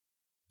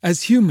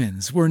As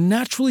humans, we're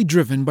naturally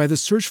driven by the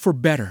search for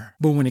better.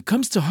 But when it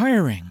comes to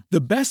hiring,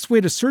 the best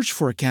way to search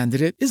for a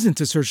candidate isn't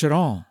to search at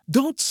all.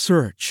 Don't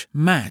search,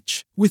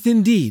 match with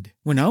Indeed.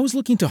 When I was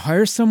looking to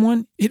hire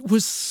someone, it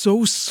was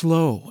so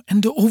slow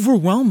and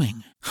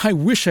overwhelming. I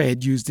wish I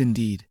had used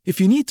Indeed.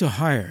 If you need to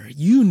hire,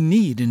 you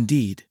need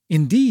Indeed.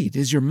 Indeed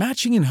is your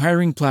matching and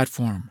hiring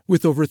platform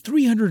with over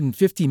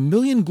 350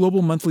 million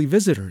global monthly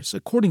visitors,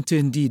 according to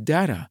Indeed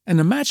data, and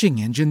a matching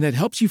engine that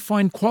helps you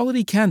find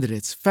quality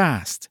candidates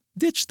fast.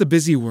 Ditch the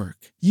busy work.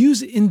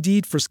 Use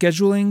Indeed for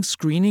scheduling,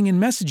 screening,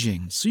 and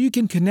messaging so you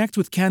can connect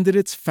with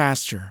candidates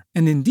faster.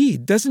 And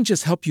Indeed doesn't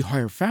just help you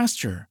hire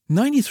faster.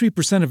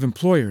 93% of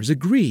employers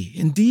agree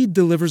Indeed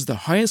delivers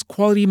the highest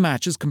quality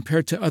matches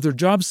compared to other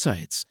job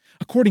sites,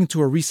 according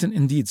to a recent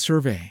Indeed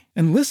survey.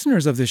 And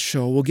listeners of this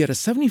show will get a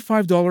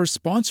 $75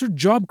 sponsored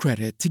job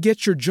credit to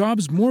get your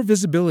jobs more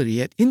visibility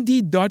at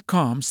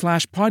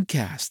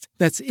Indeed.com/podcast.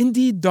 That's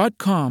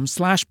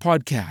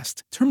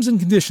Indeed.com/podcast. Terms and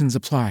conditions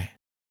apply.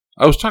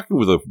 I was talking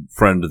with a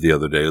friend the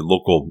other day, a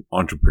local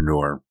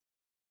entrepreneur,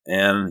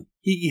 and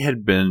he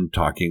had been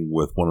talking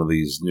with one of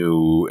these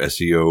new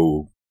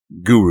SEO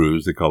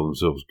gurus. They call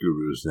themselves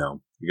gurus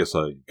now. I guess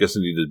I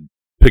need to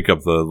pick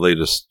up the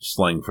latest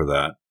slang for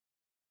that.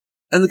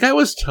 And the guy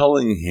was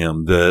telling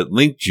him that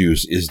Link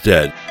Juice is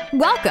dead.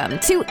 Welcome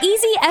to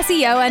Easy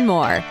SEO and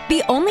More,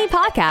 the only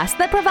podcast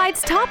that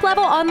provides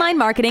top-level online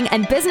marketing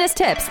and business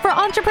tips for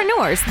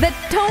entrepreneurs that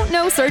don't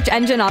know search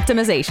engine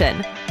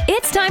optimization.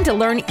 It's time to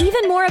learn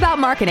even more about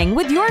marketing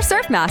with your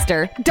surf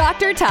master,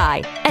 Dr.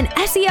 Ty, an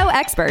SEO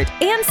expert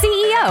and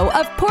CEO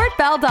of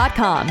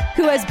PortBell.com,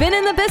 who has been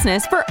in the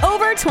business for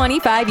over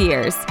 25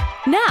 years.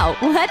 Now,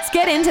 let's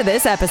get into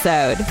this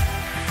episode.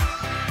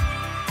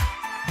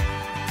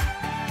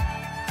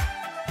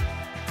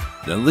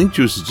 Now, link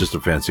juice is just a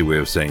fancy way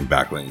of saying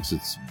backlinks.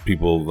 It's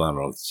people, I don't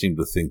know, seem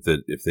to think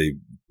that if they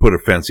put a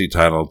fancy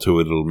title to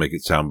it, it'll make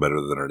it sound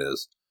better than it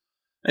is.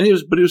 And he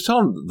was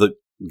telling the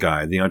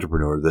guy, the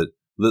entrepreneur, that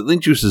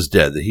link juice is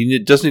dead, that he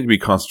doesn't need to be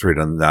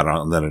concentrating on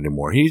that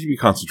anymore. He needs to be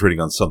concentrating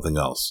on something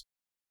else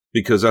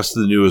because that's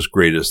the newest,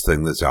 greatest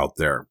thing that's out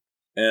there.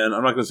 And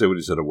I'm not going to say what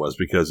he said it was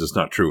because it's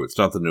not true. It's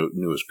not the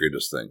newest,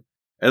 greatest thing.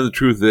 And the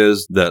truth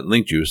is that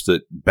link juice,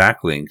 that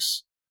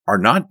backlinks are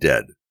not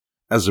dead.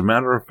 As a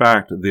matter of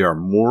fact, they are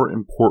more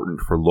important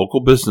for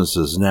local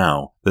businesses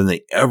now than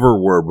they ever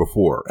were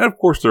before. And of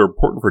course, they're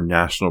important for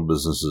national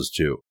businesses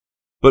too.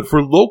 But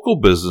for local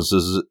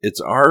businesses,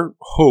 it's our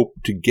hope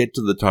to get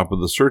to the top of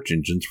the search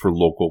engines for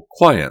local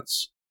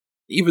clients.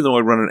 Even though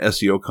I run an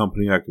SEO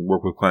company, I can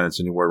work with clients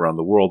anywhere around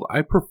the world,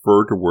 I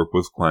prefer to work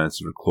with clients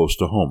that are close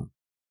to home.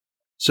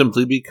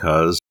 Simply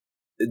because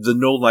the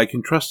know, like,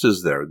 and trust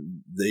is there.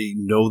 They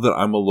know that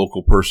I'm a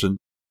local person.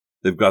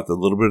 They've got a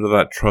little bit of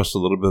that trust, a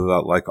little bit of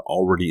that like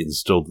already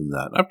instilled in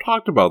that. I've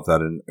talked about that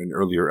in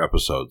earlier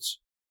episodes.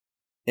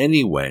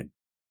 Anyway,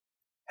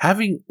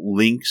 having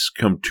links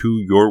come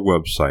to your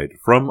website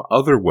from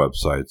other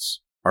websites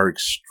are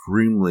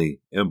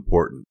extremely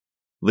important.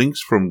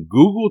 Links from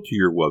Google to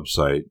your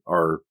website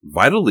are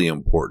vitally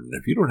important.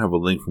 If you don't have a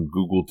link from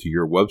Google to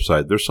your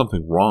website, there's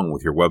something wrong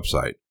with your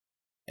website.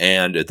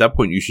 And at that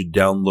point, you should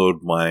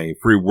download my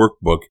free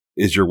workbook,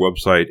 Is Your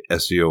Website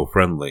SEO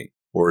Friendly?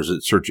 Or is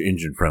it search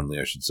engine friendly,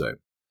 I should say.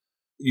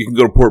 You can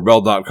go to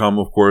portbell.com,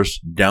 of course,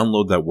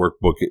 download that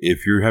workbook.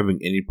 If you're having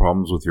any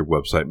problems with your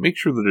website, make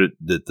sure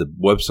that the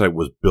website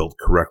was built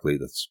correctly.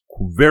 That's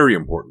very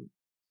important.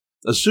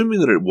 Assuming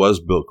that it was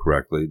built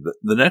correctly,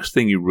 the next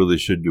thing you really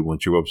should do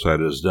once your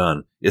website is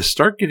done is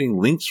start getting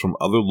links from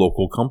other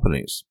local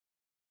companies.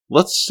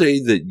 Let's say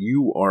that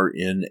you are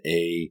in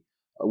a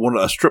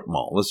strip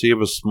mall. Let's say you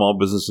have a small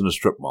business in a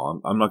strip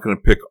mall. I'm not going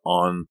to pick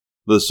on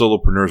the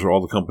solopreneurs or all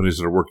the companies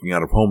that are working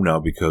out of home now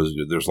because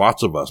there's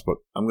lots of us, but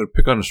I'm going to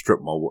pick on a strip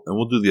mall, and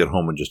we'll do the at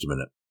home in just a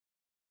minute.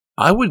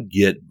 I would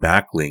get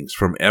backlinks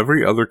from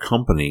every other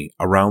company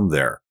around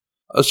there,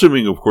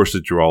 assuming, of course,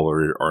 that you all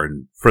are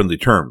in friendly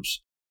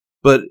terms.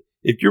 But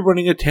if you're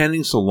running a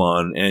tanning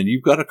salon and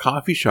you've got a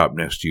coffee shop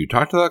next to you,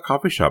 talk to that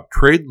coffee shop,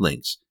 trade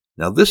links.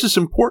 Now, this is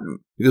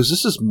important because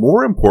this is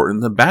more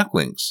important than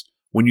backlinks.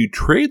 When you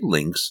trade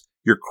links,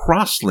 you're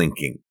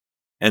cross-linking,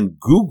 and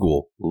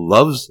Google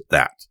loves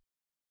that.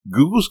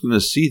 Google's going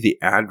to see the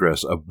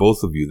address of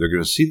both of you. They're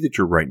going to see that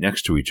you're right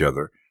next to each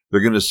other.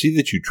 They're going to see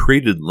that you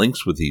traded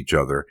links with each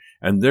other,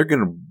 and they're going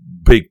to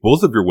make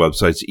both of your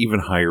websites even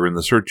higher in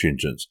the search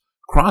engines.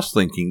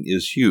 Cross-linking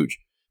is huge.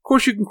 Of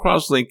course, you can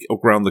cross-link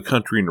around the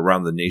country and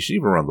around the nation,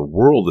 even around the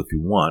world if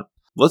you want.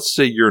 Let's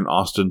say you're an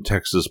Austin,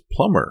 Texas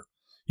plumber.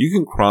 You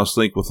can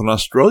cross-link with an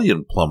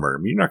Australian plumber. I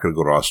mean, you're not going to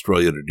go to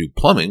Australia to do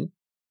plumbing.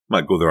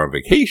 Might go there on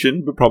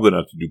vacation, but probably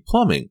not to do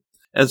plumbing.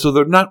 And so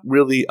they're not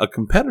really a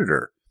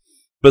competitor.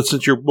 But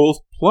since you're both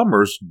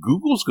plumbers,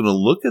 Google's going to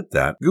look at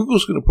that.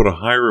 Google's going to put a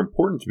higher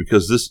importance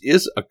because this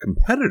is a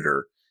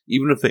competitor,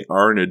 even if they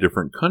are in a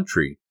different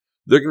country.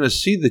 They're going to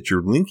see that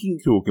you're linking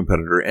to a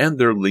competitor and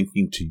they're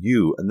linking to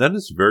you, and that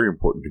is very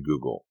important to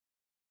Google.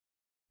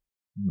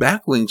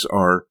 Backlinks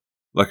are,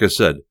 like I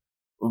said,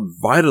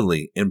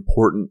 vitally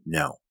important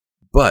now.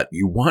 but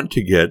you want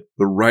to get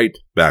the right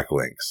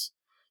backlinks.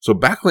 So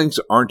backlinks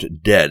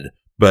aren't dead,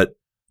 but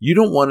you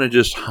don't want to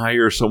just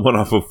hire someone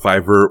off of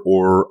Fiverr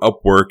or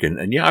Upwork.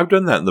 And yeah, I've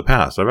done that in the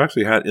past. I've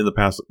actually had in the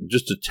past,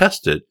 just to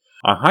test it,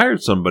 I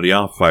hired somebody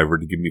off Fiverr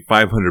to give me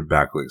 500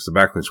 backlinks. The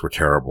backlinks were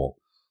terrible.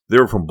 They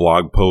were from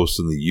blog posts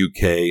in the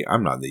UK.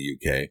 I'm not in the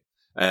UK.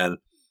 And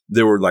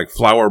they were like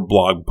flower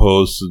blog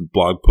posts and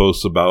blog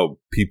posts about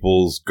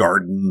people's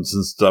gardens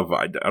and stuff.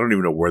 I don't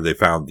even know where they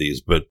found these,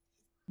 but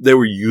they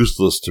were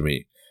useless to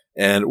me.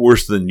 And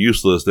worse than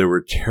useless, they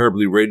were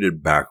terribly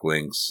rated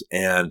backlinks.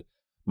 And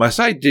my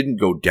site didn't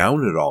go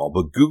down at all,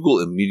 but Google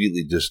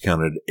immediately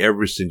discounted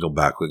every single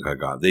backlink I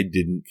got. They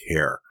didn't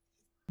care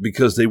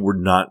because they were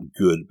not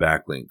good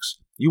backlinks.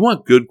 You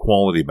want good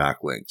quality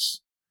backlinks.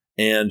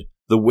 And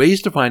the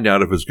ways to find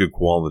out if it's good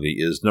quality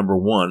is, number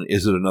one,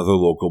 is it another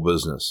local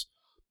business?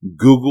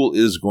 Google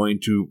is going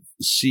to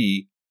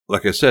see,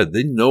 like I said,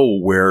 they know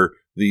where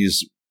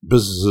these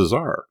businesses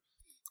are.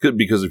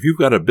 Because if you've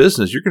got a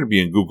business, you're going to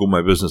be in Google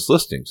My Business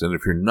listings. And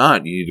if you're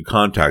not, you need to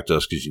contact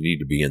us because you need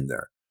to be in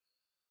there.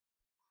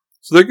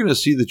 So they're going to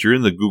see that you're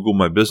in the Google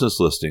My Business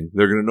listing.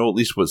 They're going to know at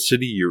least what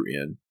city you're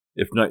in,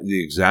 if not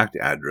the exact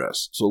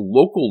address. So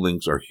local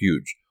links are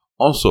huge.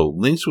 Also,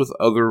 links with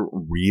other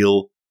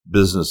real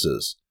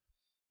businesses.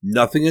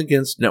 Nothing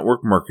against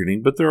network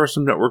marketing, but there are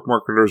some network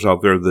marketers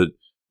out there that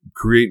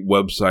create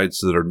websites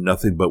that are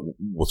nothing but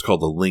what's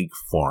called a link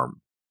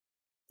farm.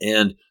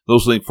 And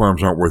those link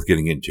farms aren't worth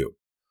getting into.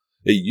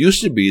 It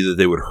used to be that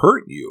they would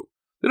hurt you.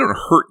 They don't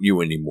hurt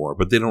you anymore,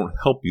 but they don't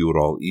help you at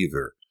all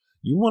either.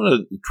 You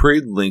want to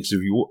trade links.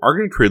 If you are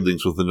going to trade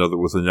links with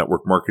a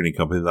network marketing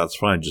company, that's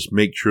fine. Just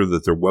make sure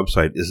that their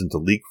website isn't a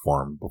leak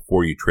farm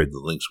before you trade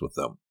the links with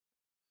them,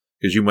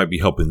 because you might be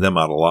helping them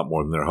out a lot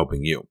more than they're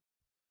helping you.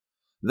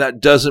 That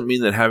doesn't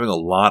mean that having a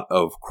lot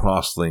of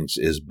cross links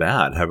is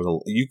bad.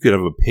 You could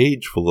have a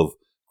page full of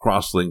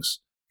cross links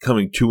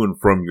coming to and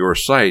from your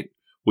site,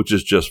 which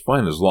is just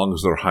fine as long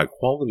as they're high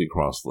quality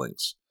cross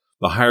links.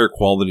 The higher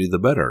quality, the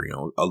better.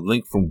 A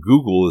link from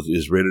Google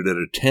is rated at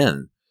a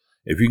 10.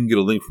 If you can get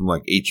a link from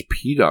like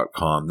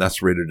HP.com,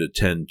 that's rated at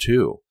 10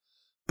 too.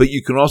 But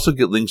you can also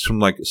get links from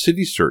like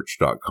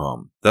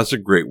CitySearch.com. That's a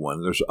great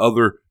one. There's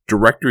other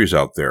directories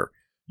out there.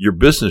 Your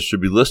business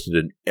should be listed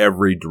in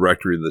every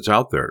directory that's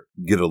out there.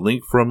 Get a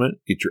link from it,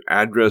 get your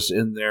address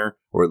in there,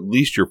 or at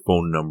least your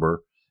phone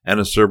number and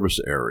a service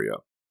area.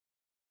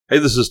 Hey,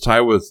 this is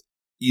Ty with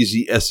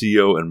Easy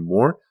SEO and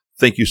more.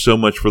 Thank you so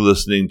much for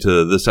listening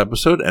to this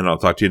episode, and I'll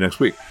talk to you next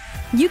week.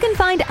 You can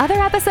find other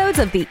episodes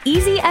of the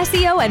Easy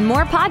SEO and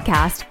More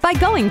podcast by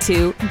going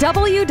to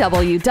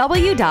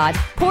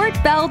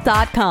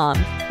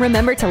www.portbell.com.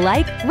 Remember to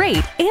like,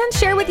 rate, and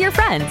share with your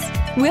friends.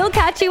 We'll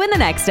catch you in the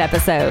next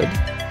episode.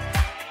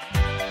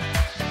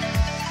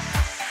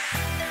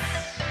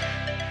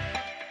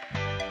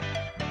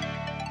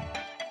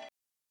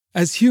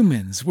 As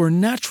humans, we're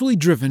naturally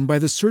driven by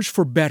the search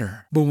for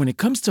better. But when it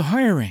comes to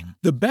hiring,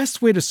 the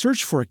best way to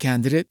search for a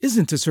candidate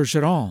isn't to search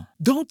at all.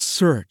 Don't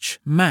search,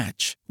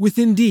 match with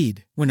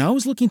Indeed. When I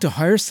was looking to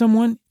hire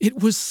someone,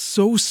 it was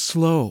so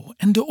slow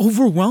and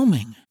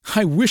overwhelming.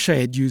 I wish I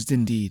had used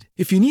Indeed.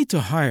 If you need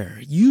to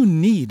hire, you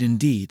need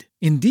Indeed.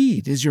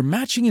 Indeed is your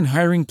matching and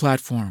hiring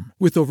platform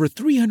with over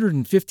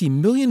 350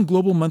 million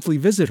global monthly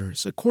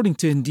visitors, according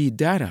to Indeed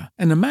data,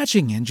 and a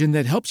matching engine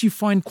that helps you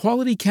find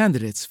quality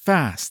candidates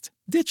fast.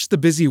 Ditch the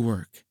busy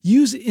work.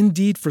 Use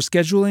Indeed for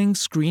scheduling,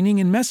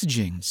 screening, and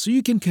messaging so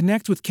you can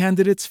connect with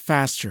candidates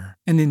faster.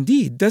 And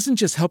Indeed doesn't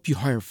just help you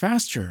hire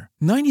faster.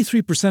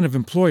 93% of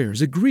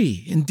employers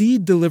agree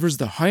Indeed delivers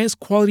the highest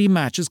quality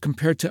matches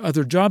compared to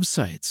other job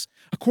sites,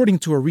 according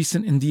to a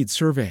recent Indeed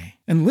survey.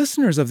 And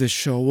listeners of this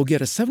show will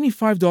get a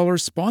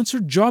 $75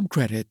 sponsored job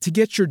credit to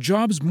get your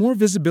jobs more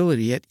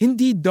visibility at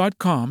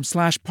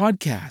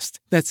Indeed.com/podcast.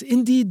 That's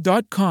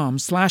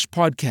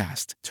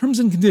Indeed.com/podcast. Terms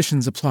and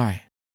conditions apply.